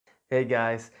Hey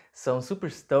guys, so I'm super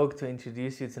stoked to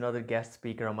introduce you to another guest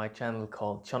speaker on my channel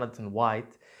called Johnathan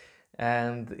White.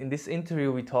 And in this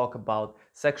interview, we talk about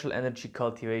sexual energy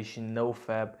cultivation,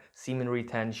 NOFAP, semen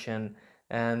retention,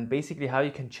 and basically how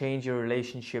you can change your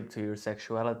relationship to your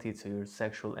sexuality, to your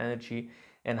sexual energy,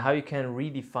 and how you can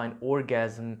redefine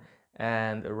orgasm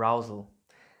and arousal.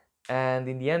 And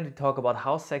in the end, we talk about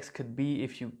how sex could be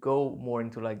if you go more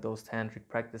into like those tantric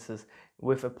practices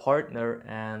with a partner,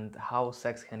 and how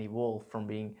sex can evolve from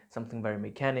being something very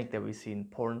mechanic that we see in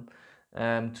porn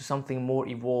to something more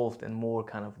evolved and more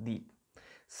kind of deep.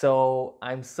 So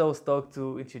I'm so stoked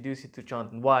to introduce you to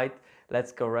Johnathan White.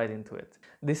 Let's go right into it.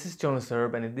 This is Jonas,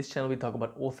 and in this channel we talk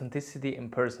about authenticity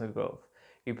and personal growth.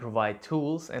 We provide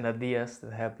tools and ideas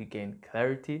that help you gain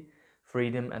clarity,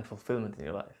 freedom, and fulfillment in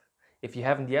your life. If you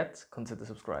haven't yet, consider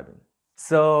subscribing.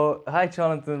 So, hi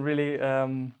Jonathan, really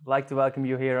like to welcome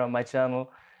you here on my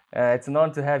channel. It's an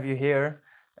honor to have you here.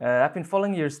 I've been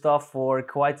following your stuff for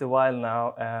quite a while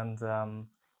now, and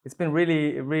it's been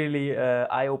really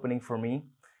eye-opening for me.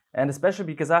 And especially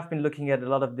because I've been looking at a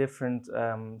lot of different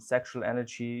sexual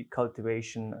energy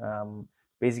cultivation,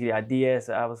 basically ideas.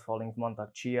 I was following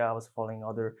Montauk Chia, I was following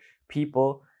other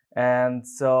people. And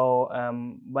so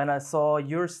when I saw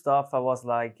your stuff, I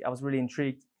was really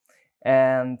intrigued.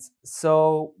 And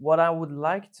so what I would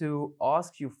like to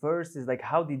ask you first is like,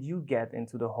 how did you get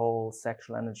into the whole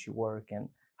sexual energy work, and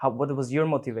what was your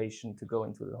motivation to go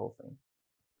into the whole thing?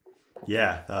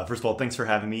 Yeah, first of all, thanks for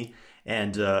having me.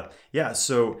 And yeah,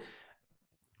 so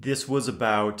this was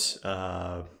about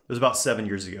 7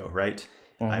 years ago, right?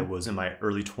 I was in my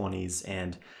early 20s,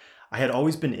 and I had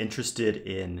always been interested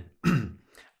in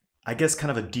I guess kind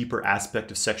of a deeper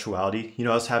aspect of sexuality. You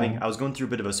know, I was going through a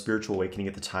bit of a spiritual awakening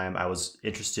at the time. I was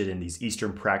interested in these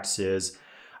Eastern practices.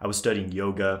 I was studying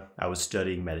yoga. I was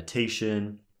studying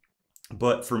meditation.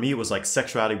 But for me, it was like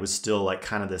sexuality was still like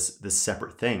kind of this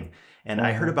separate thing. And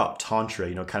I heard about tantra,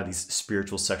 you know, kind of these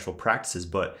spiritual sexual practices,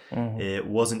 but it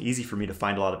wasn't easy for me to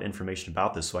find a lot of information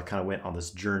about this. So I kind of went on this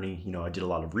journey. You know, I did a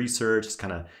lot of research, just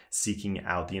kind of seeking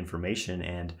out the information,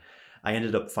 and I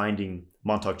ended up finding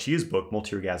Montauk Chia's book,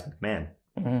 Multi-Orgasmic Man.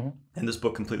 And this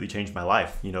book completely changed my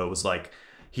life. You know, it was like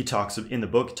he talks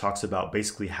about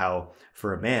basically how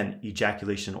for a man,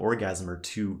 ejaculation and orgasm are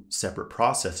two separate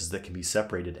processes that can be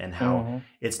separated, and how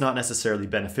it's not necessarily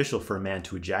beneficial for a man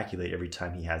to ejaculate every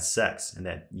time he has sex, and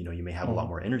that, you know, you may have a lot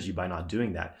more energy by not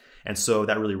doing that. And so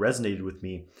that really resonated with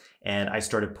me, and I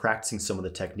started practicing some of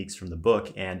the techniques from the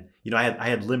book. And you know, I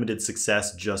had limited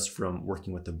success just from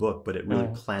working with the book, but it really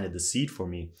planted the seed for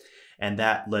me, and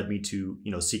that led me to,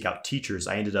 you know, seek out teachers.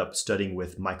 I ended up studying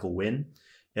with Michael Wynn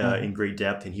in great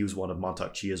depth, and he was one of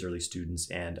Montauk Chia's early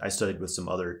students, and I studied with some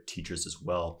other teachers as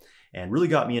well, and really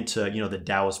got me into, you know, the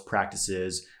Taoist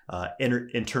practices,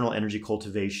 internal energy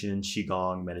cultivation,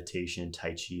 qigong, meditation,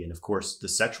 tai chi, and of course the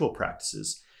sexual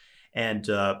practices. And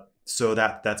so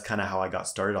that's kind of how I got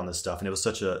started on this stuff, and it was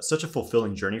such a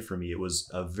fulfilling journey for me. It was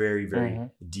a very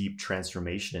deep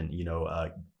transformation, you know,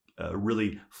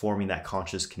 really forming that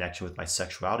conscious connection with my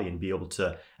sexuality, and be able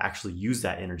to actually use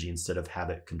that energy instead of have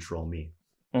it control me.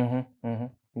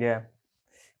 Yeah,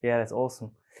 that's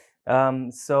awesome.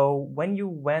 So when you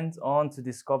went on to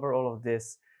discover all of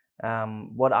this,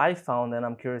 what I found, and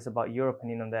I'm curious about your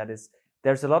opinion on that, is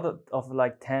there's a lot of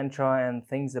like tantra and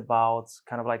things about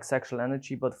kind of like sexual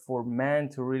energy, but for men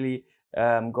to really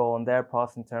go on their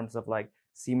path in terms of like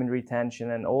semen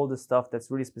retention and all the stuff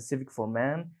that's really specific for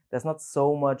men, there's not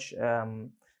so much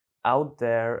out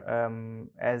there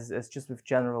as just with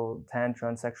general tantra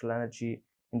and sexual energy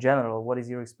in general. What is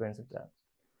your experience of that?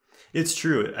 It's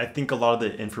true. I think a lot of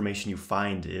the information you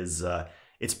find is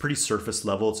it's pretty surface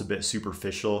level. It's a bit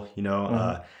superficial. You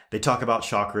know, they talk about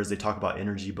chakras, they talk about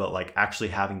energy, but like actually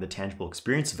having the tangible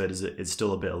experience of it is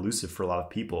still a bit elusive for a lot of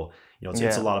people. You know,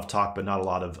 it's a lot of talk, but not a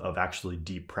lot of actually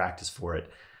deep practice for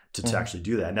it to actually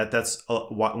do that. And that's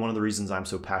one of the reasons I'm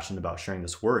so passionate about sharing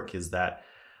this work, is that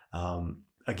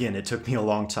again, it took me a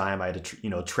long time. I had to, you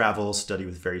know, travel, study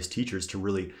with various teachers to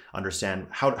really understand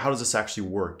how does this actually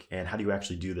work, and how do you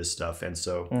actually do this stuff. And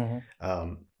so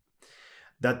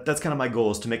that's kind of my goal,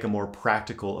 is to make a more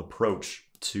practical approach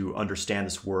to understand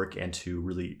this work, and to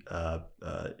really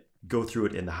go through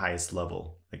it in the highest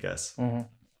level, I guess.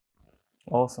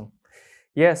 Awesome.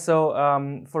 Yeah.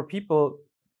 So for people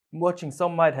watching,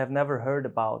 some might have never heard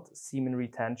about semen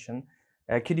retention.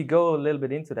 Could you go a little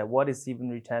bit into that? What is semen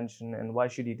retention, and why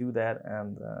should you do that?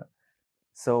 And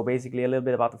so basically a little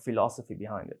bit about the philosophy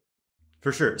behind it.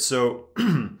 For sure. So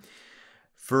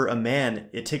for a man,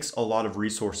 it takes a lot of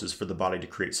resources for the body to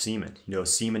create semen. You know,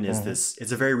 semen is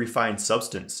it's a very refined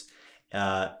substance.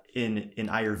 in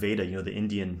Ayurveda, the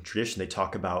Indian tradition, they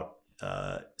talk about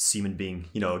semen being,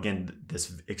 again,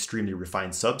 this extremely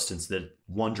refined substance, that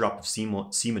one drop of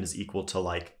semen is equal to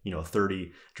like,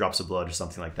 30 drops of blood or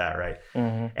something like that, right?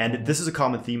 And this is a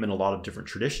common theme in a lot of different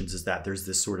traditions, is that there's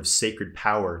this sort of sacred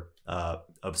power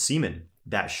of semen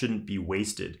that shouldn't be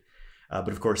wasted. But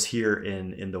of course, here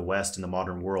in the West, in the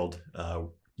modern world,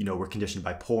 we're conditioned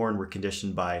by porn, we're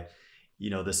conditioned by,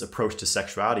 this approach to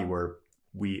sexuality where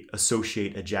we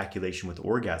associate ejaculation with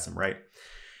orgasm, right?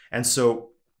 And so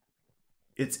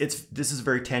this is a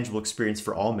very tangible experience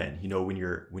for all men. When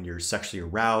you're sexually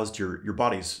aroused, your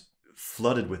body's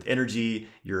flooded with energy,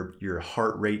 your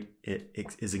heart rate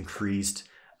is increased.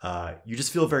 You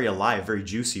just feel very alive, very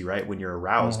juicy, right? When you're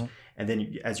aroused. And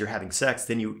then as you're having sex,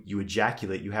 then you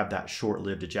ejaculate, you have that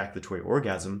short-lived ejaculatory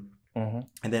orgasm. And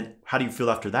then how do you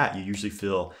feel after that? You usually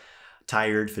feel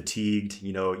tired, fatigued,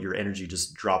 your energy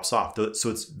just drops off. So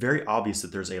it's very obvious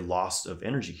that there's a loss of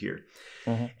energy here.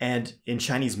 And in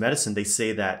Chinese medicine, they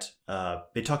say that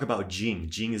they talk about Jing.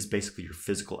 Jing is basically your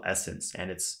physical essence,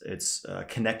 and it's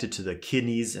connected to the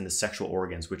kidneys and the sexual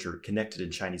organs, which are connected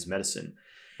in Chinese medicine.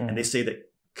 And they say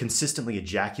that consistently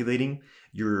ejaculating,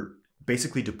 you're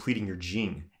basically depleting your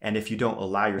Jing. And if you don't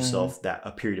allow yourself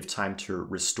a period of time to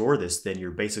restore this, then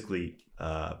you're basically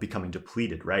becoming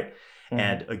depleted, right?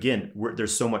 And again,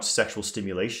 there's so much sexual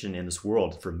stimulation in this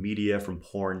world, from media, from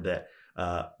porn, that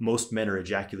most men are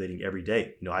ejaculating every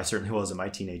day. I certainly was in my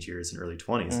teenage years and early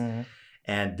 20s.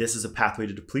 And this is a pathway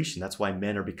to depletion. That's why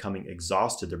men are becoming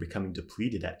exhausted. They're becoming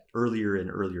depleted at earlier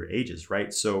and earlier ages,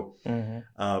 right? So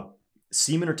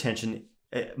semen retention,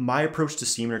 my approach to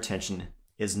semen retention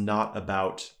is not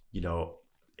about,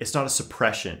 it's not a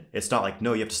suppression. It's not like,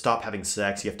 no, you have to stop having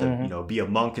sex. You have to, be a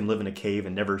monk and live in a cave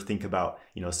and never think about,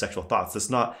 sexual thoughts. That's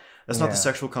not the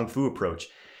sexual kung fu approach.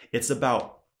 It's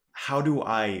about, how do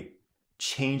I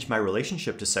change my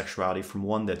relationship to sexuality from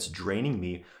one that's draining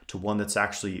me to one that's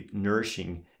actually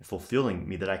nourishing and fulfilling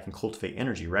me, that I can cultivate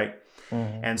energy, right?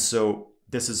 And so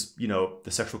this is, the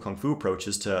sexual kung fu approach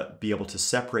is to be able to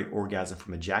separate orgasm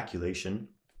from ejaculation.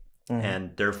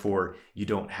 And therefore you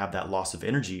don't have that loss of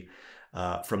energy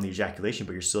from the ejaculation,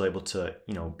 but you're still able to,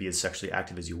 be as sexually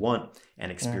active as you want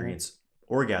and experience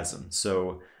orgasm.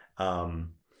 So,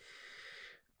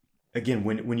 again,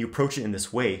 when you approach it in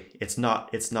this way, it's not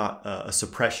a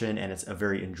suppression, and it's a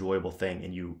very enjoyable thing,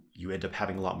 and you end up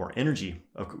having a lot more energy.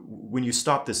 When you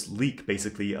stop this leak,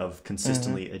 basically, of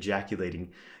consistently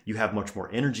ejaculating, you have much more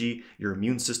energy. Your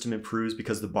immune system improves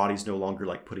because the body's no longer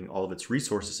like putting all of its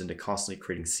resources into constantly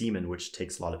creating semen, which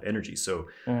takes a lot of energy. So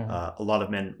a lot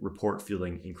of men report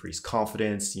feeling increased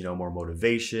confidence, more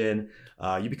motivation.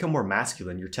 You become more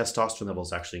masculine. Your testosterone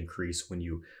levels actually increase when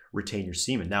you retain your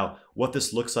semen. Now, what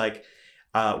this looks like,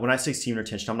 when I say semen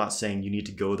retention, I'm not saying you need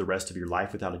to go the rest of your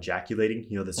life without ejaculating.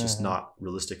 That's just not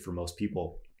realistic for most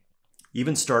people.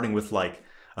 Even starting with like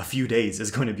a few days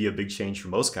is going to be a big change for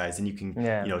most guys. And you can,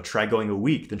 try going a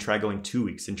week, then try going 2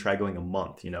 weeks, then try going a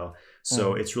month,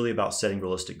 So it's really about setting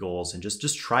realistic goals and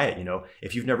just try it.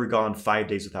 If you've never gone 5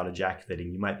 days without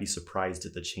ejaculating, you might be surprised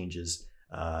at the changes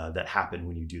that happen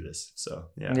when you do this. So,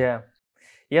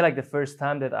 yeah, like the first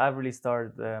time that I really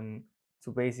started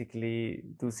to basically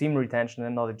do semen retention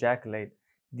and not ejaculate,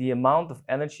 the amount of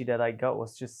energy that I got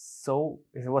was just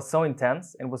it was so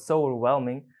intense and was so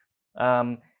overwhelming.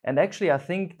 And actually, I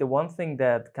think the one thing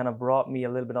that kind of brought me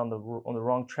a little bit on the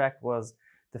wrong track was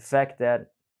the fact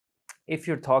that if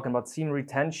you're talking about semen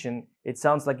retention, it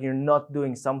sounds like you're not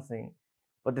doing something.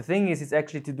 But the thing is, it's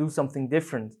actually to do something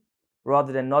different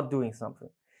rather than not doing something.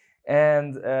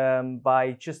 And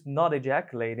by just not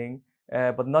ejaculating,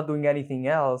 but not doing anything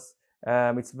else,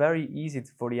 it's very easy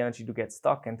for the energy to get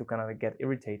stuck and to kind of get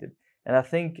irritated. And I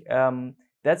think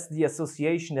that's the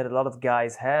association that a lot of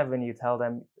guys have when you tell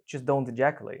them, just don't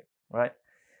ejaculate, right?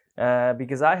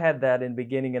 Because I had that in the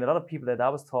beginning, and a lot of people that I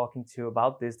was talking to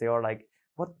about this, they are like,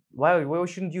 why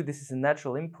shouldn't you? This is a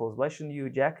natural impulse. Why shouldn't you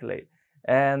ejaculate?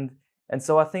 And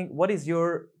so I think, what is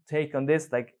your take on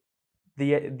this? Like,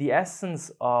 the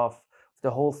essence of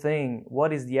the whole thing,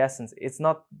 what is the essence? It's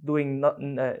not doing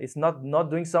it's not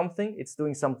doing something, it's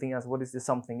doing something else. What is the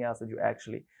something else that you're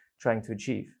actually trying to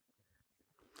achieve?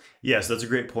 Yes, that's a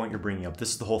great point you're bringing up. This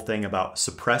is the whole thing about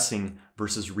suppressing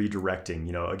versus redirecting.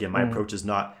 Again, my approach is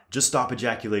not just stop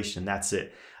ejaculation, that's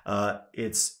it.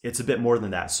 It's a bit more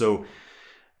than that. So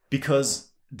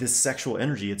because this sexual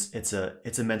energy,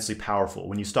 it's immensely powerful.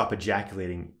 When you stop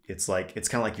ejaculating, it's kind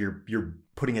of like you're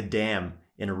putting a dam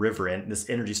in a river, and this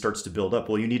energy starts to build up.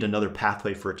 Well, you need another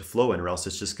pathway for it to flow in, or else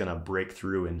it's just going to break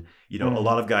through. And a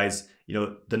lot of guys,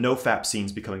 the NOFAP scene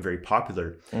is becoming very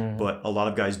popular, but a lot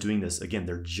of guys doing this, again,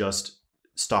 they're just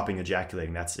stopping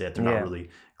ejaculating. That's it. They're not really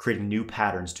creating new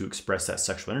patterns to express that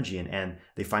sexual energy, and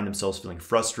they find themselves feeling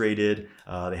frustrated.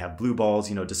 They have blue balls,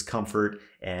 discomfort,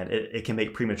 and it can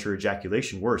make premature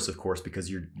ejaculation worse, of course, because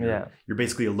you're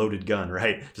basically a loaded gun,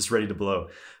 right? Just ready to blow.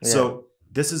 So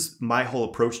this is my whole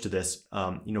approach to this.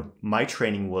 My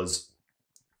training was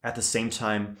at the same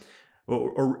time,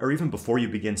 or even before you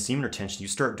begin semen retention, you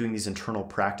start doing these internal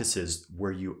practices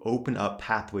where you open up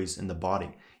pathways in the body.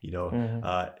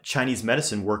 Chinese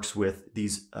medicine works with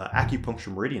these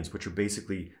acupuncture meridians, which are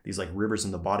basically these like rivers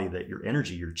in the body that your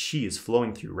energy, your qi is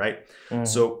flowing through, right?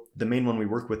 So the main one we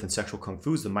work with in sexual kung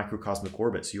fu is the microcosmic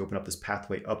orbit. So you open up this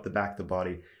pathway up the back of the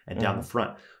body and down the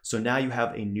front. So now you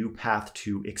have a new path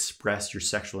to express your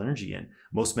sexual energy in.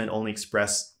 Most men only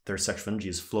express their sexual energy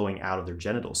as flowing out of their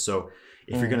genitals. So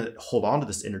if you're going to hold on to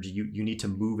this energy, you need to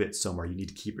move it somewhere. You need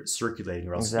to keep it circulating,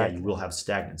 or else you will have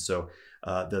stagnance. So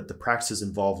the practices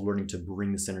involve learning to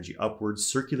bring this energy upwards,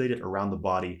 circulate it around the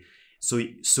body. So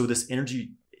this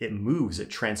energy, it moves, it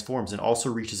transforms, and also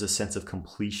reaches a sense of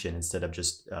completion instead of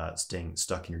just staying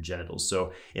stuck in your genitals.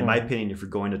 So in my opinion, if you're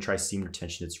going to try semen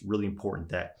retention, it's really important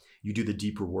that you do the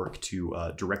deeper work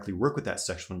to directly work with that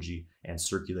sexual energy and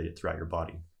circulate it throughout your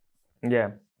body.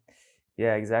 Yeah,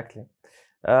 exactly.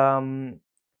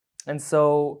 And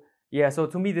so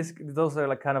to me, those are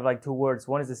like kind of like two words.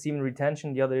 One is the semen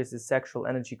retention, the other is the sexual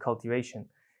energy cultivation.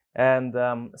 And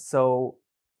so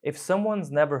if someone's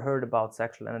never heard about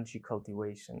sexual energy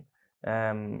cultivation,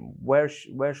 where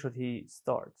should he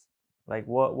start? Like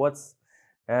what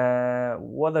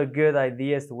are good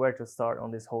ideas to where to start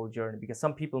on this whole journey? Because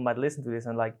some people might listen to this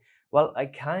and like, well, I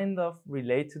kind of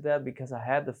relate to that because I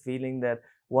had the feeling that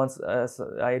once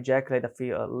I ejaculate, I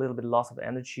feel a little bit loss of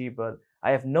energy, but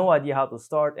I have no idea how to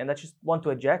start, and I just want to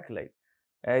ejaculate.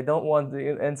 I don't want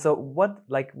to, and so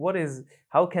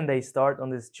how can they start on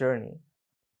this journey?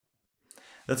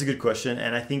 That's a good question.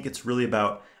 And I think it's really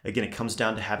about, again, it comes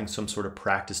down to having some sort of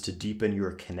practice to deepen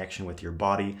your connection with your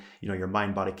body, your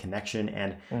mind-body connection,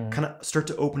 and kind of start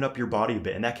to open up your body a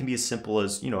bit. And that can be as simple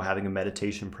as, having a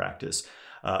meditation practice.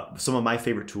 Some of my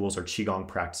favorite tools are Qigong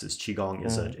practices. Qigong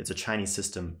is it's a Chinese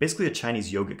system, basically a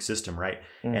Chinese yogic system, right?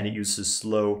 And it uses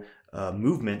slow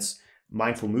movements,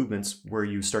 mindful movements, where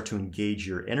you start to engage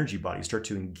your energy body, you start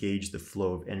to engage the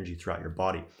flow of energy throughout your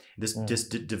body. This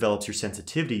develops your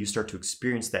sensitivity. You start to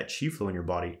experience that qi flow in your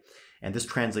body. And this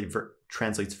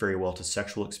translates very well to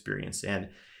sexual experience. And,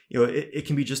 it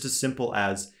can be just as simple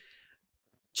as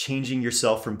changing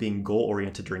yourself from being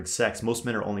goal-oriented during sex. Most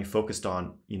men are only focused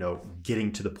on,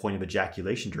 getting to the point of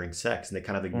ejaculation during sex, and they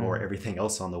kind of ignore everything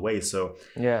else on the way. So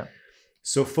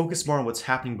focus more on what's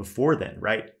happening before then,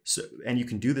 right? So, and you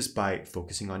can do this by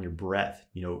focusing on your breath.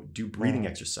 Do breathing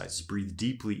exercises. Breathe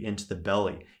deeply into the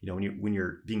belly. When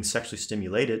you're being sexually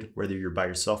stimulated, whether you're by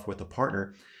yourself or with a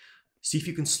partner, see if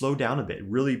you can slow down a bit.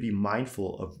 Really be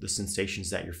mindful of the sensations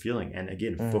that you're feeling. And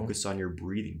again, focus on your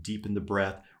breathing. Deepen the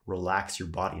breath. Relax your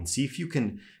body, and see if you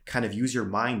can kind of use your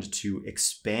mind to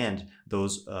expand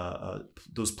those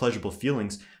pleasurable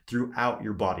feelings throughout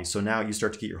your body. So now you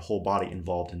start to get your whole body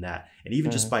involved in that. And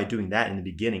even just by doing that in the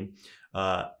beginning,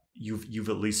 you've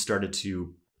at least started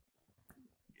to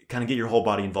kind of get your whole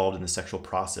body involved in the sexual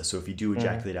process. So if you do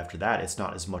ejaculate after that, it's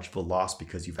not as much of a loss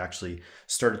because you've actually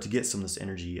started to get some of this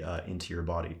energy into your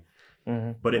body.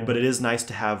 But it is nice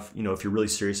to have, if you're really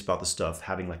serious about the stuff,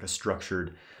 having like a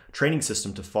structured training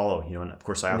system to follow, and of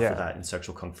course I offer that in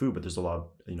sexual kung fu, but there's a lot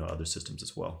of, other systems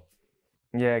as well.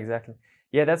 Yeah, exactly.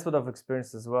 Yeah, that's what I've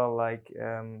experienced as well. Like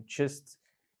just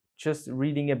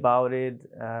reading about it,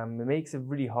 it makes it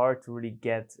really hard to really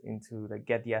get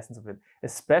the essence of it,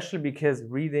 especially because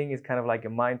reading is kind of like a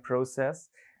mind process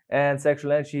and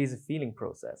sexual energy is a feeling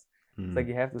process. It's like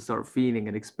you have to start feeling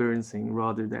and experiencing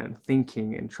rather than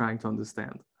thinking and trying to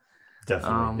understand.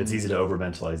 Definitely. It's easy to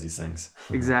over-mentalize these things.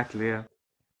 Exactly, yeah.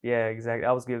 Yeah, exactly.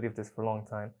 I was guilty of this for a long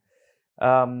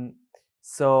time.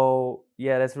 So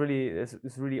yeah, it's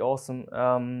really awesome.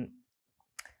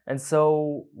 And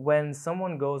so when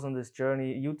someone goes on this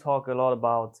journey, you talk a lot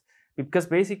about, because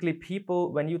basically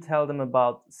people, when you tell them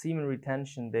about semen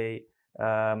retention, they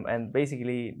and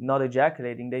basically not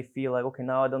ejaculating, they feel like, okay,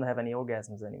 now I don't have any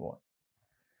orgasms anymore.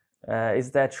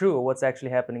 Is that true? Or what's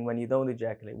actually happening when you don't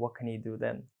ejaculate? What can you do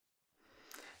then?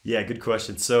 Yeah, good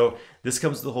question. So this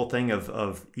comes to the whole thing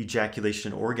of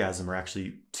ejaculation and orgasm are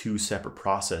actually two separate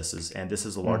processes. And this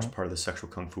is a large part of the sexual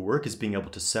kung fu work, is being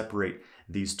able to separate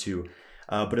these two.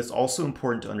 But it's also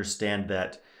important to understand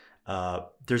that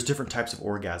there's different types of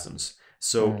orgasms.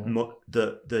 So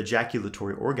the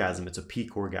ejaculatory orgasm, it's a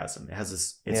peak orgasm. It has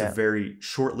this, it's a very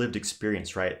short-lived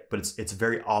experience, right? But it's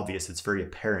very obvious. It's very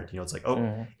apparent. You know, it's like,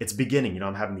 oh, it's beginning. You know,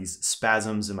 I'm having these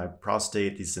spasms in my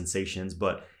prostate, these sensations,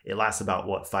 but it lasts about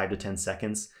what, 5 to 10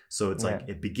 seconds. So it's like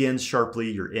it begins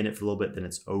sharply, you're in it for a little bit, then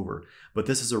it's over. But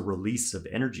this is a release of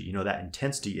energy. You know, that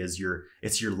intensity is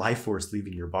it's your life force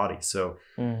leaving your body. So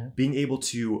being able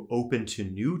to open to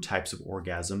new types of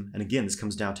orgasm, and again, this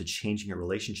comes down to changing your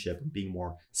relationship and being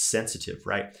more sensitive,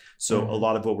 right? So a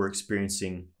lot of what we're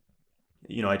experiencing,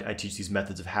 you know, I teach these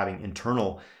methods of having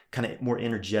internal kind of more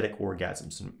energetic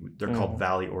orgasms, and they're called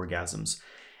valley orgasms.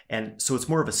 And so it's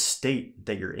more of a state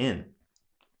that you're in,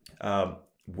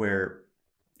 where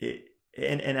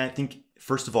and I think,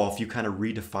 first of all, if you kind of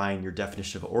redefine your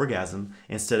definition of orgasm,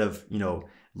 instead of, you know,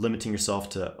 limiting yourself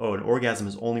to, oh, an orgasm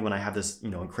is only when I have this,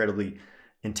 you know, incredibly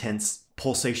intense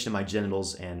pulsation in my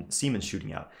genitals and semen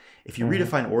shooting out. If you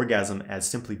redefine orgasm as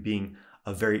simply being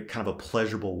a very kind of a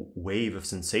pleasurable wave of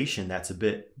sensation that's a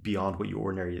bit beyond what you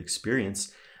ordinarily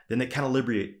experience, then it kind of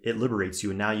liberates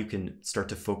you, and now you can start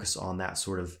to focus on that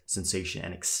sort of sensation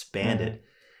and expand it.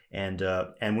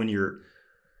 And when you're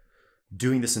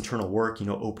doing this internal work, you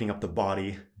know, opening up the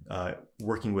body,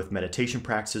 working with meditation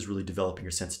practices, really developing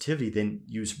your sensitivity, then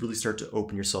you really start to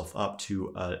open yourself up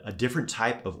to a different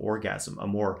type of orgasm, a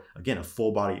more, again, a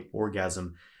full body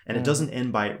orgasm. And it doesn't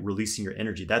end by releasing your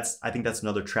energy. I think that's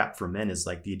another trap for men, is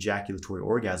like the ejaculatory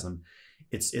orgasm.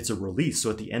 It's a release. So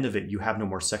at the end of it, you have no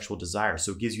more sexual desire.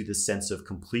 So it gives you this sense of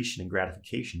completion and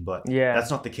gratification. But that's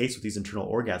not the case with these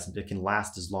internal orgasms. It can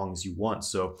last as long as you want.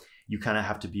 So you kind of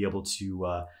have to be able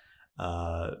to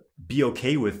be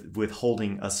okay with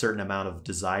holding a certain amount of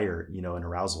desire, you know, and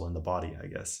arousal in the body, I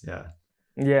guess.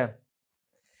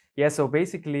 So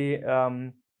basically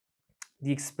the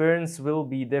experience will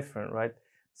be different, right?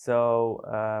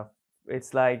 So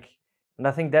it's like, and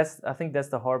I think that's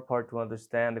the hard part to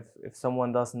understand, if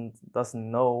someone doesn't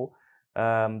know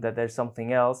that there's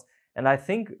something else. And I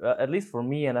think at least for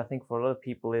me, and I think for a lot of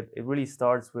people, it really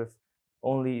starts with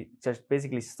only just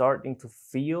basically starting to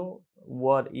feel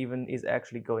what even is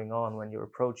actually going on when you're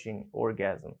approaching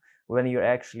orgasm, when you're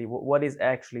actually, what is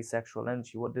actually sexual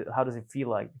energy, how does it feel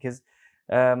like? Because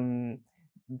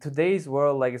today's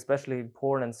world, like especially in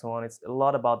porn and so on, it's a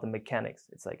lot about the mechanics.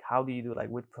 It's like, how do you do, like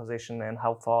which position and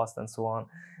how fast and so on,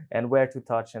 and where to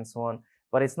touch and so on.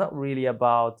 But it's not really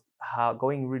about how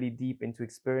going really deep into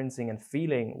experiencing and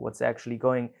feeling what's actually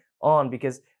going on,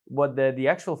 because what the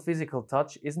actual physical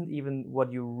touch isn't even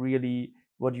what you're really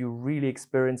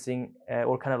experiencing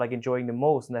or kind of like enjoying the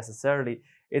most necessarily.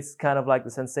 It's kind of like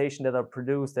the sensation that are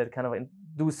produced that kind of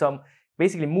do some,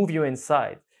 basically move you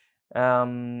inside.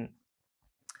 And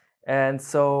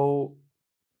so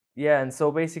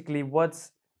basically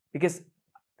because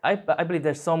I believe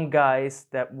there's some guys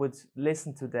that would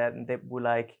listen to that and they would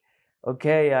like,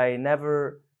 okay, I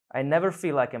never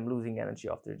feel like I'm losing energy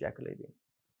after ejaculating.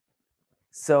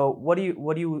 So what do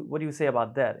you say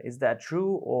about that? Is that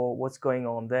true, or what's going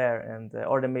on there? And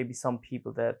or there may be some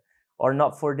people that are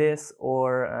not for this,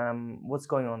 or what's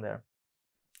going on there?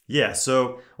 Yeah.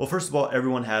 So, well, first of all,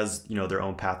 everyone has, you know, their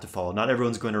own path to follow. Not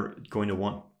everyone's going to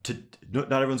want to.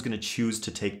 Not everyone's going to choose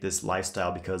to take this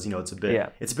lifestyle because, you know, it's a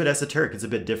bit esoteric. It's a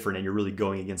bit different, and you're really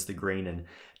going against the grain and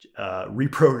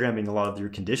reprogramming a lot of your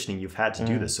conditioning. You've had to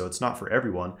do this, so it's not for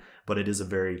everyone, but it is a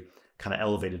very kind of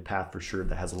elevated path for sure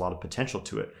that has a lot of potential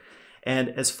to it. And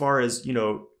as far as, you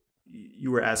know, you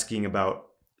were asking about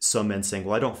some men saying,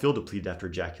 well, I don't feel depleted after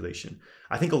ejaculation.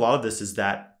 I think a lot of this is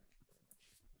that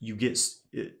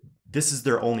this is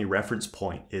their only reference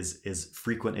point is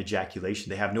frequent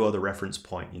ejaculation. They have no other reference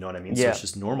point. You know what I mean? So it's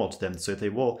just normal to them. So if they,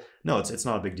 well, no, it's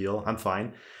not a big deal. I'm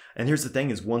fine. And here's the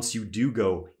thing is, once you do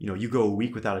go, you know, you go a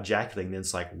week without ejaculating, then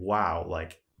it's like, wow,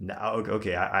 like, now,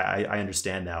 okay, I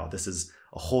understand now. This is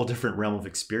a whole different realm of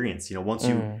experience. You know, once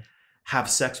you have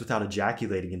sex without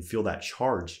ejaculating and feel that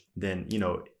charge, then, you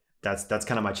know, that's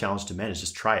kind of my challenge to men, is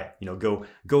just try it. You know,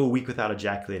 go a week without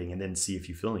ejaculating and then see if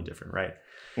you feel any different, right?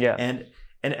 Yeah.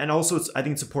 And also, I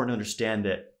think it's important to understand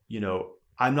that, you know,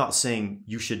 I'm not saying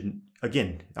you should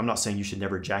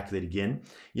never ejaculate again.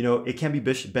 You know, it can be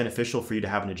beneficial for you to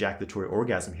have an ejaculatory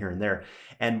orgasm here and there.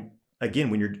 And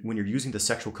again, when you're using the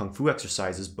sexual kung fu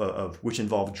exercises of which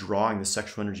involve drawing the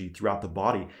sexual energy throughout the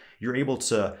body, you're able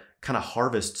to kind of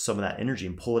harvest some of that energy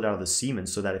and pull it out of the semen,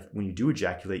 so that when you do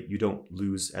ejaculate, you don't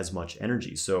lose as much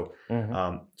energy. So,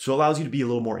 so it allows you to be a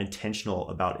little more intentional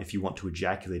about if you want to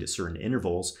ejaculate at certain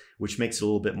intervals, which makes it a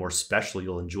little bit more special.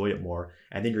 You'll enjoy it more,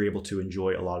 and then you're able to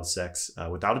enjoy a lot of sex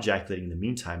without ejaculating in the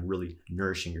meantime, really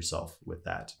nourishing yourself with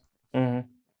that.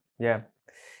 Yeah.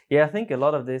 Yeah, I think a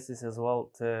lot of this is as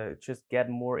well to just get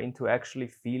more into actually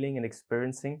feeling and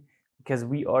experiencing, because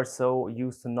we are so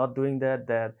used to not doing that,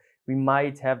 that we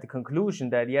might have the conclusion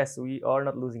that yes, we are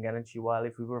not losing energy, while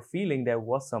if we were feeling there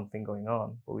was something going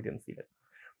on, but we didn't feel it.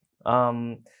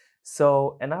 Um,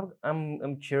 so, and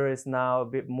I'm curious now a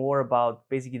bit more about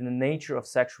basically the nature of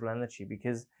sexual energy,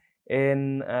 because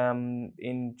in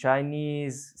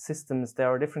Chinese systems there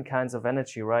are different kinds of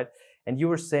energy, right? And you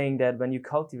were saying that when you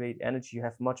cultivate energy, you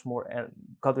have much more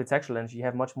cultivate sexual energy, you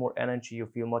have much more energy, you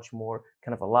feel much more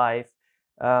kind of alive.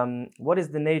 What is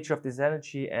the nature of this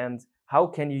energy, and how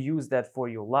can you use that for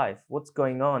your life? What's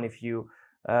going on if you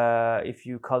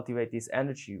cultivate this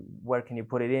energy? Where can you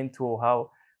put it into? How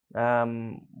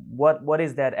what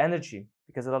is that energy?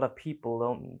 Because a lot of people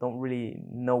don't really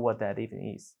know what that even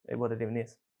is, what it even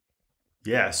is.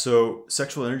 Yeah, so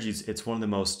sexual energy is it's one of the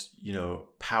most,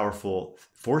 powerful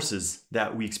forces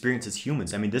that we experience as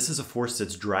humans. I mean, this is a force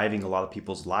that's driving a lot of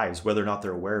people's lives, whether or not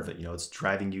they're aware of it. It's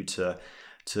driving you to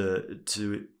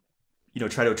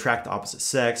try to attract the opposite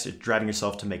sex. It's driving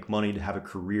yourself to make money, to have a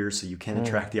career so you can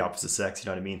attract the opposite sex, you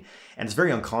know what I mean? And it's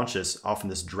very unconscious, often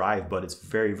this drive, but it's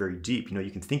very, very deep. You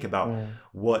can think about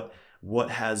what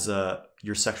has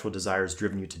your sexual desires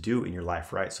driven you to do in your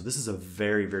life, right? So this is a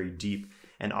very, very deep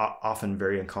and often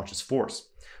very unconscious force.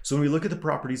 So when we look at the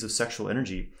properties of sexual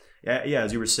energy, yeah,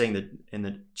 as you were saying, that in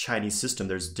the Chinese system,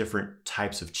 there's different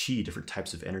types of qi, different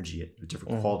types of energy,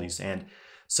 different qualities. And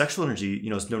sexual energy,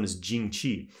 is known as jing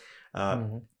qi.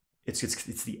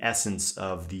 It's the essence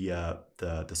of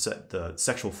the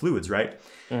sexual fluids, right?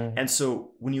 And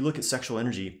so when you look at sexual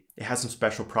energy, it has some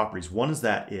special properties. One is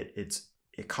that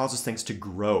it causes things to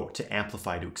grow, to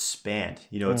amplify, to expand.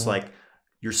 It's like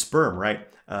your sperm, right?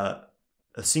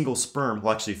 A single sperm,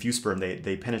 well, actually a few sperm,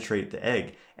 they penetrate the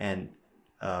egg, and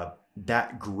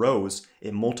that grows,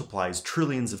 it multiplies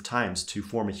trillions of times to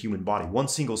form a human body, one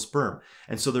single sperm.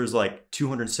 And so there's like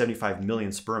 275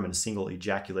 million sperm in a single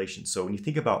ejaculation. So when you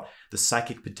think about the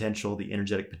psychic potential, the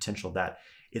energetic potential, that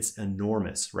it's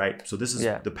enormous, right? So this is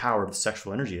the power of the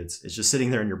sexual energy. It's just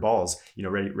sitting there in your balls,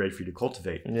 ready for you to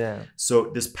cultivate. Yeah.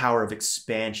 So this power of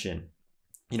expansion,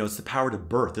 it's the power to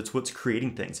birth. It's what's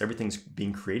creating things. Everything's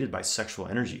being created by sexual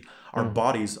energy. Our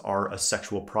bodies are a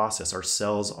sexual process. Our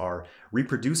cells are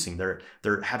reproducing.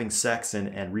 They're having sex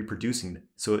and reproducing.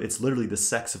 So it's literally the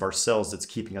sex of our cells that's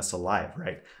keeping us alive,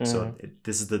 right? So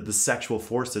this is the sexual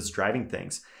force that's driving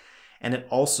things. And it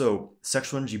also,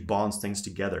 sexual energy bonds things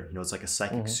together. It's like a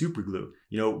psychic superglue.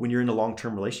 When you're in a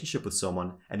long-term relationship with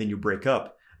someone and then you break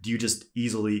up, do you just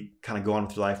easily kind of go on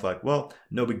with your life like, well,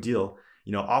 no big deal?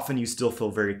 Often you still feel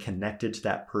very connected to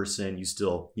that person. You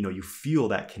still, you feel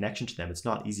that connection to them. It's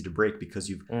not easy to break because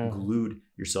you've glued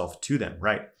yourself to them,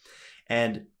 right?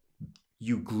 And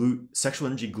sexual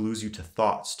energy glues you to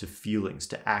thoughts, to feelings,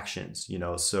 to actions,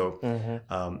 so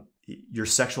your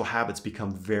sexual habits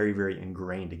become very, very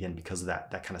ingrained, again, because of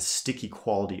that kind of sticky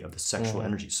quality of the sexual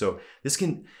energy. So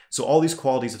all these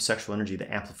qualities of sexual energy,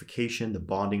 the amplification, the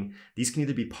bonding, these can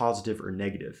either be positive or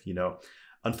negative,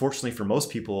 Unfortunately, for most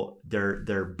people,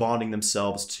 they're bonding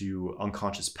themselves to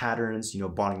unconscious patterns,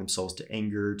 bonding themselves to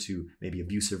anger, to maybe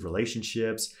abusive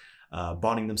relationships,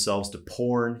 bonding themselves to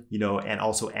porn, and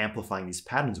also amplifying these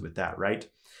patterns with that, right?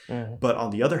 But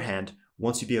on the other hand,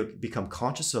 once you become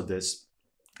conscious of this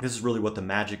is really what the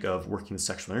magic of working with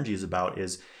sexual energy is about,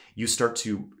 is you start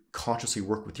to consciously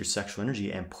work with your sexual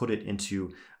energy and put it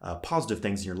into positive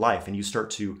things in your life, and you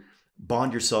start to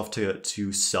bond yourself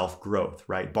to self-growth,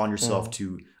 right? Bond yourself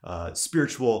to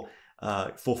spiritual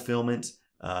fulfillment,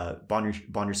 bond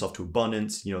yourself to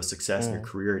abundance, success in your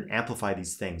career, and amplify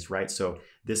these things, right? So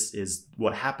this is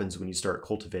what happens when you start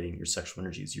cultivating your sexual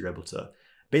energies. You're able to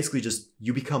basically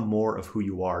you become more of who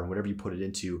you are, and whatever you put it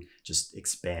into just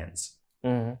expands.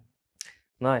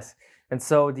 Nice. And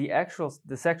so the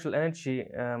sexual energy,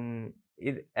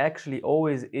 it actually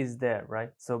always is there, right?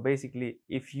 So basically,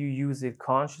 if you use it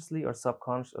consciously or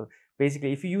subconsciously,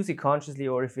 basically if you use it consciously,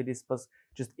 or if it is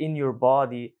just in your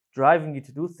body driving you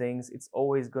to do things, it's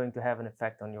always going to have an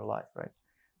effect on your life, right?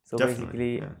 So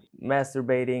Definitely, basically,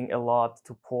 masturbating a lot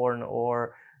to porn,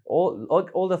 or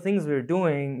all the things we're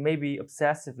doing, maybe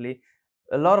obsessively,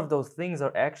 a lot of those things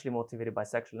are actually motivated by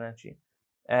sexual energy.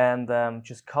 And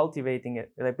just cultivating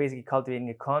it, like basically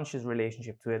cultivating a conscious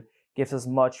relationship to it, gives us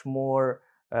much more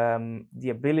the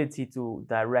ability to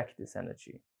direct this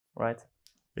energy, right?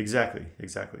 Exactly,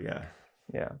 yeah.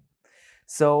 Yeah.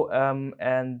 So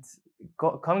and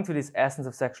coming to this essence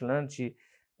of sexual energy,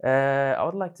 I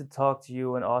would like to talk to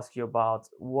you and ask you about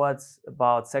what's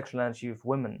about sexual energy with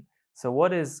women. So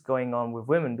what is going on with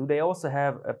women? Do they also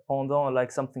have a pendant,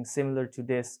 like something similar to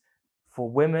this for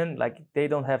women, like they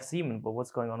don't have semen, but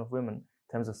what's going on with women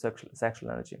in terms of sexual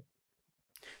energy?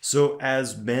 So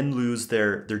as men lose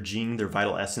their gene, their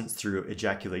vital essence through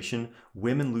ejaculation,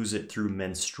 women lose it through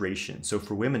menstruation. So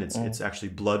for women, it's actually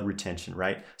blood retention,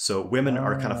 right? So women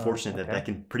are kind of fortunate that they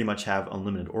can pretty much have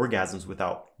unlimited orgasms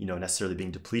without, necessarily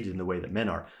being depleted in the way that men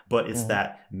are. But it's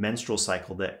that menstrual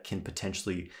cycle that can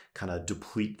potentially kind of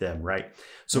deplete them, right?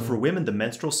 So for women, the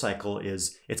menstrual cycle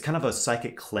it's kind of a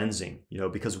psychic cleansing,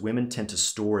 because women tend to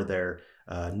store their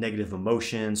negative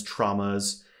emotions,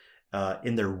 traumas,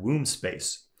 in their womb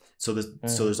space. So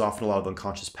there's often a lot of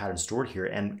unconscious patterns stored here.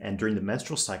 And during the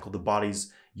menstrual cycle, the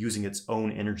body's using its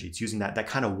own energy. It's using that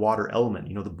kind of water element,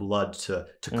 the blood to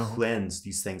cleanse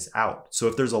these things out. So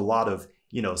if there's a lot of,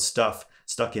 stuff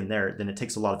stuck in there, then it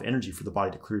takes a lot of energy for the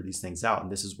body to clear these things out.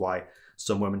 And this is why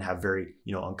some women have very,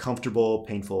 uncomfortable,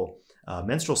 painful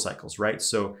menstrual cycles, right?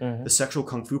 So the sexual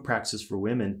kung fu practices for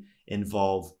women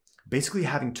involve basically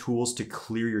having tools to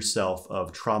clear yourself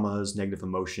of traumas, negative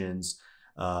emotions,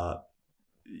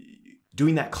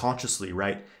 doing that consciously,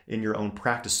 right, in your own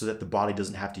practice so that the body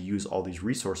doesn't have to use all these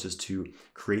resources to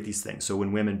create these things. So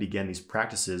when women begin these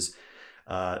practices,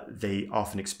 they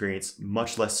often experience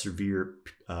much less severe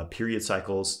period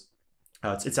cycles.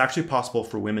 It's actually possible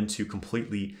for women to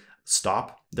completely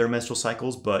stop their menstrual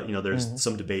cycles, but there's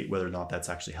some debate whether or not that's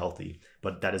actually healthy,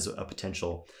 but that is a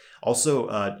potential. Also,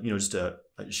 just to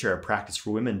share a practice for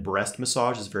women, breast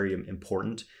massage is very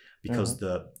important because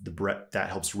the breath that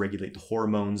helps regulate the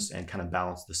hormones and kind of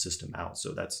balance the system out.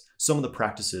 So that's some of the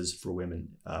practices for women.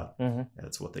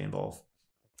 That's what they involve.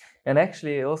 And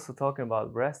actually, also talking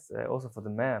about breasts, also for the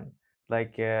man,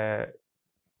 like there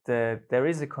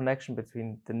is a connection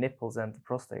between the nipples and the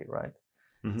prostate, right?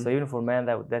 So even for men,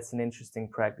 that's an interesting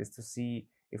practice to see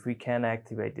if we can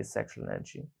activate this sexual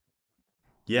energy.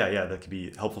 Yeah, that could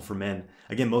be helpful for men.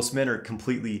 Again, most men are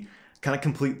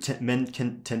men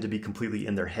can tend to be completely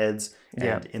in their heads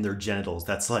and in their genitals.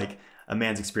 That's like a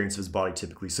man's experience of his body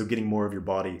typically. So getting more of your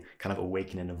body kind of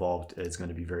awakened and evolved is going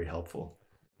to be very helpful.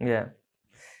 Yeah.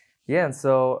 And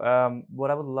so what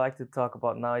I would like to talk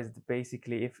about now is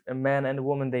basically if a man and a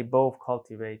woman, they both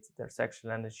cultivate their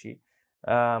sexual energy,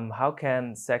 how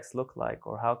can sex look like,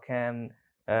 or how can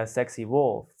sex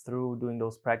evolve through doing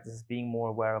those practices, being more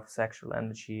aware of sexual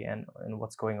energy and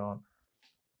what's going on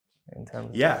in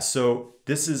terms of so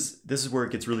this is where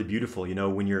it gets really beautiful.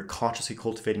 When you're consciously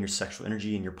cultivating your sexual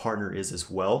energy and your partner is as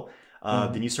well,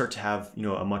 then you start to have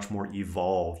a much more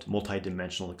evolved,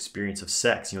 multi-dimensional experience of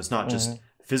sex. It's not just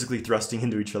physically thrusting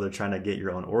into each other trying to get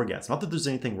your own orgasm. Not that there's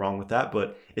anything wrong with that,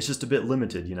 but it's just a bit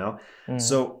limited.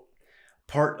 So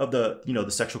part of the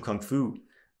the sexual kung fu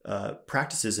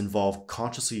practices involve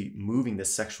consciously moving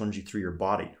this sexual energy through your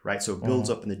body, right? So it builds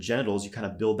up in the genitals, you kind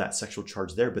of build that sexual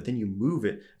charge there, but then you move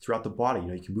it throughout the body.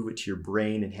 You can move it to your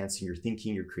brain, enhancing your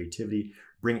thinking, your creativity,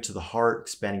 bring it to the heart,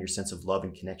 expanding your sense of love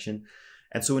and connection.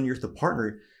 And so when you're with a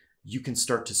partner, you can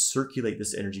start to circulate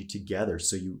this energy together.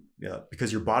 So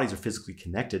because your bodies are physically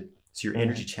connected, so your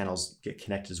energy channels get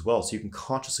connected as well. So you can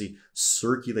consciously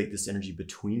circulate this energy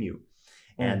between you.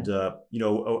 And,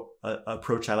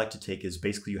 approach I like to take is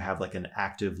basically you have like an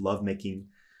active lovemaking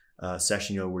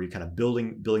session, where you're kind of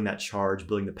building that charge,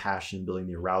 building the passion, building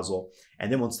the arousal.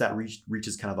 And then once that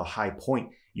reaches kind of a high point,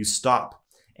 you stop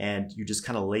and you just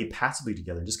kind of lay passively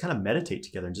together and just kind of meditate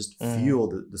together and just feel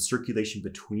the circulation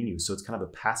between you. So it's kind of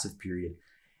a passive period.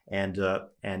 And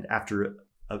after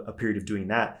a period of doing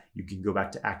that, you can go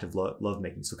back to active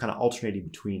lovemaking. So kind of alternating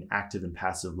between active and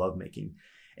passive lovemaking.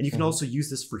 And you can also use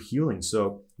this for healing.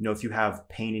 So, if you have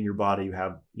pain in your body, you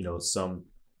have,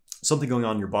 something going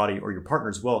on in your body or your partner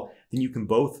as well, then you can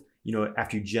both,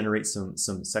 after you generate some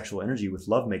sexual energy with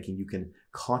lovemaking, you can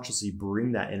consciously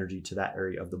bring that energy to that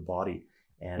area of the body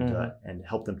and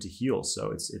help them to heal.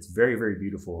 So it's very, very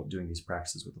beautiful doing these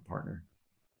practices with a partner.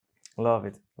 Love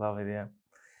it.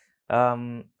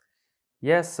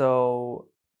 Yeah. So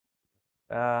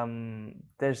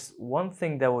there's one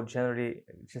thing that would generally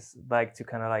just like to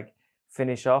kind of like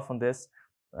finish off on this.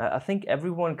 I think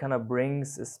everyone kind of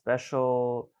brings a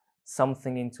special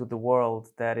something into the world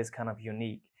that is kind of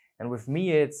unique. And with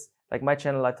me, it's like my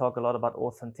channel, I talk a lot about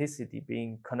authenticity,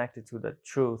 being connected to the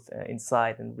truth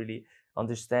inside and really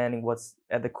understanding what's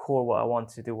at the core, what I want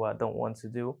to do, what I don't want to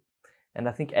do. And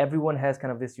I think everyone has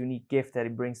kind of this unique gift that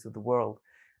it brings to the world.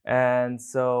 And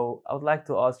so I would like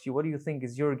to ask you, what do you think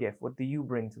is your gift? What do you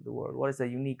bring to the world? What is a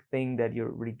unique thing that you're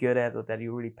really good at or that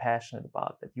you're really passionate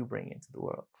about that you bring into the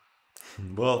world?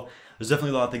 Well, there's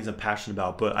definitely a lot of things I'm passionate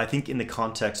about, but I think in the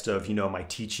context of, my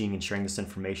teaching and sharing this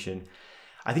information,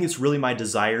 I think it's really my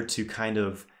desire to kind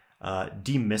of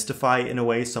demystify in a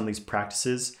way some of these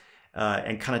practices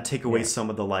and kind of take away some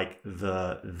of the like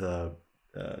the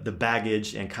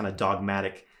baggage and kind of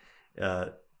dogmatic,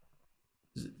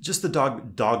 just the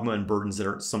dogma and burdens that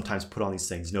are sometimes put on these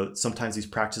things. You know, sometimes these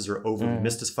practices are overly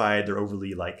mystified. They're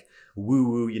overly like woo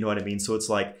woo. You know what I mean? So it's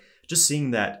like just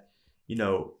seeing that, you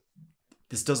know,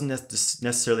 this doesn't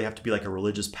necessarily have to be like a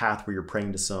religious path where you're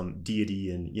praying to some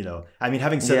deity. And, you know, I mean,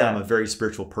 having said that, I'm a very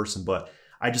spiritual person, but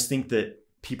I just think that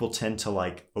people tend to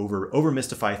like over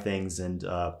mystify things and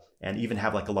even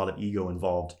have like a lot of ego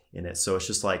involved in it. So it's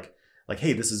just like,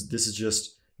 hey, this is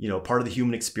just, you know, part of the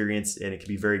human experience, and it can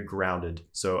be very grounded.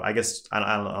 So I guess I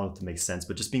don't know if it makes sense,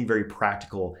 but just being very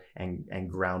practical and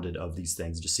grounded of these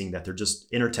things, just seeing that they're just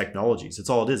inner technologies. It's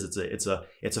all it is.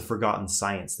 It's a forgotten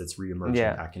science that's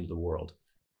reemerging back into the world.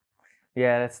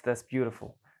 Yeah, that's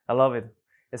beautiful. I love it,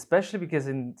 especially because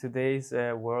in today's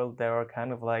world there are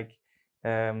kind of like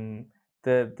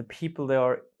the people that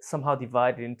are somehow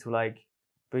divided into like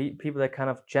people that kind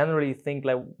of generally think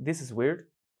like this is weird,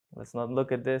 let's not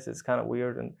look at this, it's kind of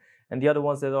weird, and the other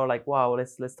ones that are like, wow,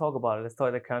 let's talk about it, let's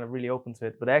talk, they're kind of really open to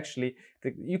it. But actually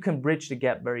you can bridge the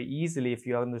gap very easily if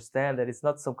you understand that it's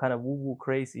not some kind of woo-woo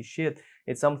crazy shit.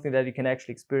 It's something that you can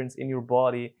actually experience in your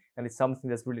body, and it's something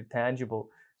that's really tangible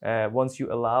once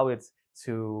you allow it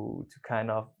to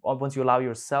kind of, once you allow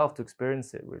yourself to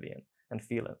experience it really and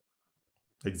feel it.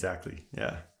 Exactly.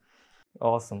 Yeah.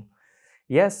 Awesome.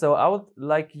 Yeah, so I would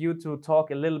like you to talk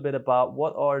a little bit about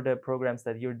what are the programs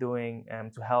that you're doing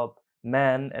to help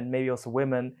men and maybe also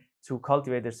women to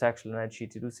cultivate their sexual energy,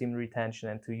 to do semen retention,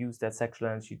 and to use that sexual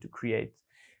energy to create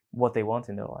what they want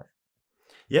in their life.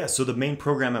 Yeah, so the main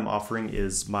program I'm offering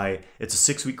is it's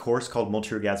a 6-week course called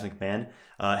Multi-Orgasmic Man.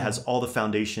 It has all the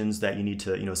foundations that you need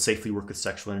to, you know, safely work with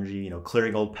sexual energy, you know,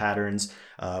 clearing old patterns,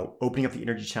 opening up the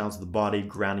energy channels of the body,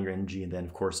 grounding your energy, and then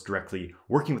of course directly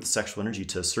working with the sexual energy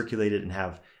to circulate it and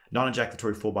have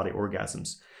non-ejaculatory full body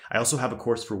orgasms. I also have a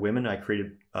course for women I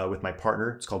created with my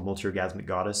partner. It's called Multi-Orgasmic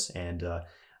Goddess. And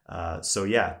so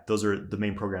yeah, those are the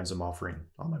main programs I'm offering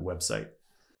on my website.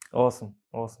 Awesome.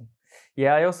 Awesome.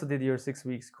 Yeah, I also did your 6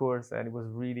 weeks course, and it was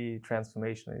really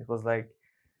transformational. It was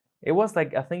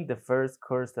like I think the first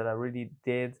course that I really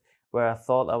did where I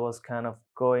thought I was kind of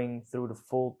going through the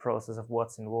full process of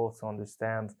what's involved to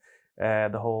understand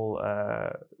the whole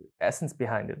essence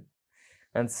behind it.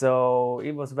 And so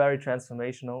it was very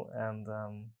transformational, and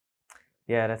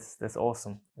yeah, that's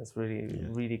awesome. That's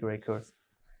really great course.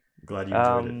 Glad you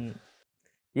enjoyed it.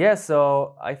 Yeah,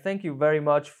 so I thank you very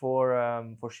much for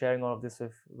sharing all of this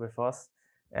with us,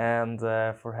 and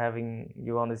for having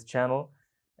you on this channel.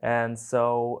 And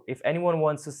so if anyone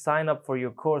wants to sign up for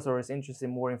your course or is interested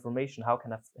in more information, how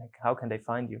can they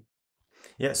find you?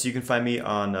 Yeah, so you can find me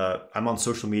on, I'm on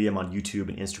social media. I'm on YouTube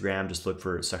and Instagram. Just look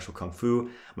for Sexual Kung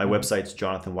Fu. My website's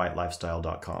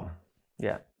JonathanWhiteLifestyle.com.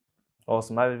 Yeah,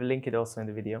 awesome. I will link it also in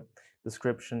the video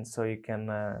description so you can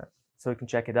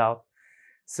check it out.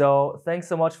 So thanks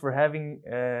so much for having,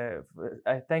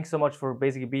 thanks so much for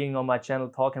basically being on my channel,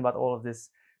 talking about all of this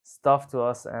stuff to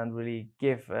us, and really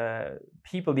give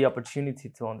people the opportunity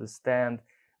to understand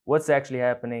what's actually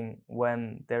happening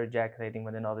when they're ejaculating,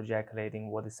 when they're not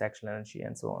ejaculating, what is sexual energy,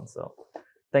 and so on. So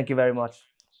thank you very much.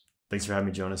 Thanks for having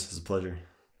me, Jonas. It's a pleasure.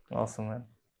 Awesome, man.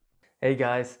 Hey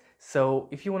guys, so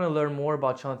if you want to learn more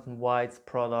about Johnathan White's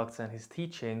products and his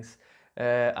teachings,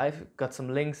 I've got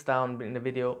some links down in the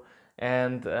video,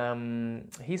 and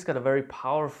he's got a very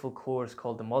powerful course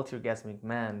called the Multi-Orgasmic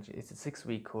Man. It's a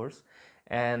 6-week course,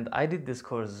 and I did this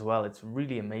course as well. It's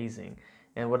really amazing.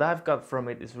 And what I've got from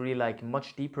it is really like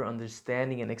much deeper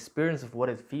understanding and experience of what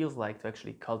it feels like to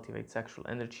actually cultivate sexual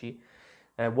energy.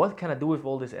 What can I do with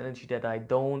all this energy that I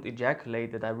don't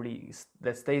ejaculate,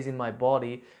 that stays in my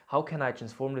body? How can I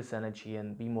transform this energy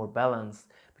and be more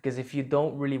balanced? Because if you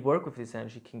don't really work with this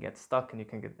energy, you can get stuck and you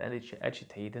can get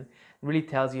agitated. It really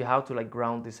tells you how to like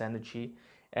ground this energy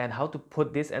and how to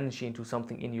put this energy into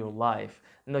something in your life.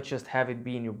 Not just have it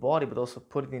be in your body, but also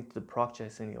put it into the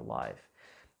projects in your life.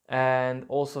 And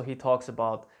also he talks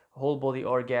about whole body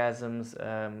orgasms,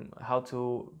 how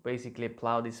to basically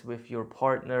apply this with your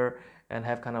partner and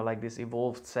have kind of like this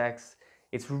evolved sex.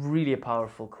 It's really a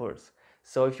powerful course.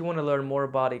 So if you want to learn more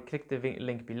about it, click the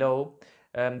link below.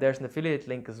 There's an affiliate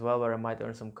link as well where I might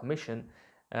earn some commission.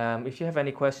 If you have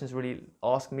any questions, really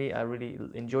ask me. I really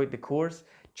enjoyed the course.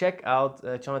 Check out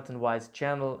Johnathan White's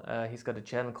channel. He's got a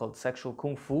channel called Sexual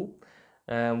Kung Fu,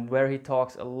 where he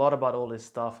talks a lot about all this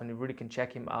stuff, and you really can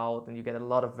check him out and you get a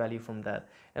lot of value from that.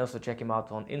 And also check him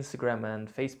out on Instagram and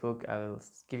Facebook. I will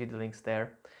give you the links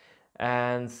there.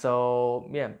 And so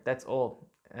yeah, that's all.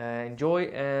 Enjoy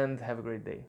and have a great day.